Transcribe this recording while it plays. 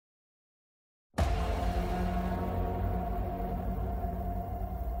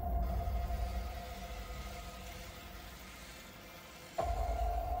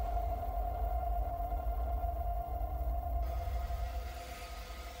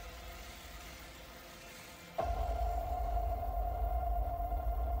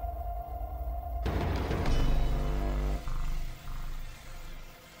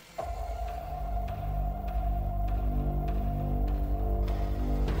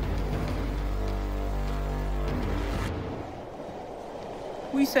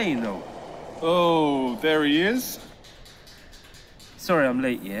What are you saying, though? Oh, there he is. Sorry I'm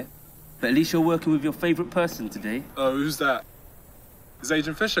late, yeah? But at least you're working with your favourite person today. Oh, who's that? Is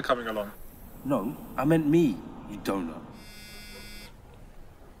Agent Fisher coming along? No, I meant me, you donut.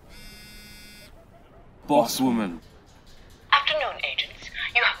 Boss woman. Afternoon, agents.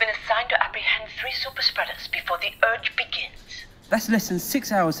 You have been assigned to apprehend 3 superspreaders before the urge begins. That's less than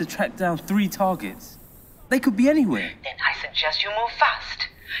 6 hours to track down 3 targets. They could be anywhere. Then I suggest you move fast.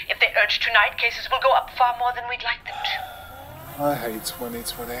 If they urge tonight, cases will go up far more than we'd like them to. I hate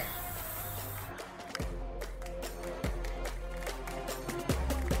 2020.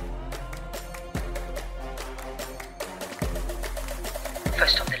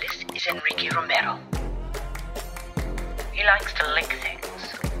 First on the list is Enrique Romero. He likes to lick things.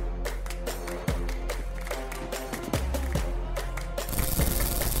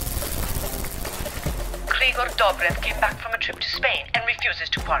 Grigor Dobrev came back from a trip to Spain and refuses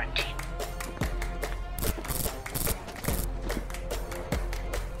to quarantine.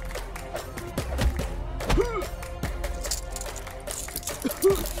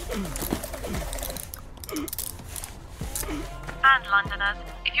 And Londoners,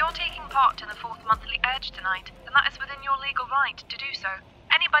 if you're taking part in the 4th monthly urge tonight, then that is within your legal right to do so.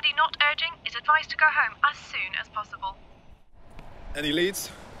 Anybody not urging is advised to go home as soon as possible. Any leads?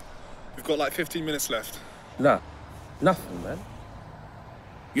 We've got like 15 minutes left. Nah, nothing, man.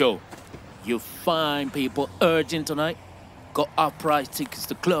 Yo, you fine people urging tonight? Got off-price tickets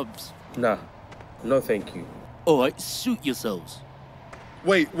to clubs? Nah, no thank you. Alright, suit yourselves.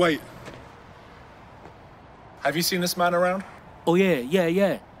 Wait. Have you seen this man around? Oh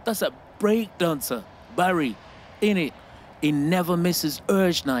yeah. That's a break dancer, Barry. Innit? He never misses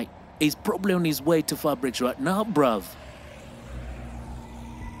urge night. He's probably on his way to Fabrics right now, bruv.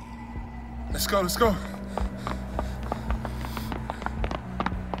 Let's go.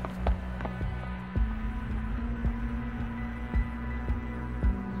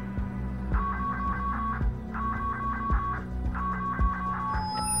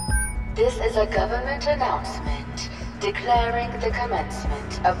 This is a government announcement declaring the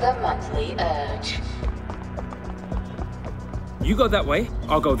commencement of the monthly urge. You go that way,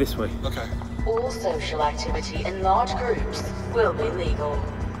 I'll go this way. Okay. All social activity in large groups will be legal.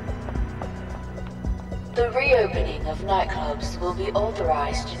 The reopening of nightclubs will be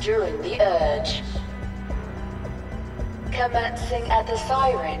authorized during the urge. Commencing at the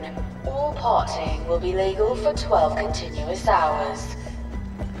siren, all partying will be legal for 12 continuous hours.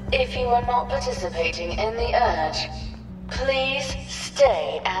 If you are not participating in the urge, please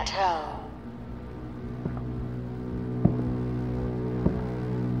stay at home.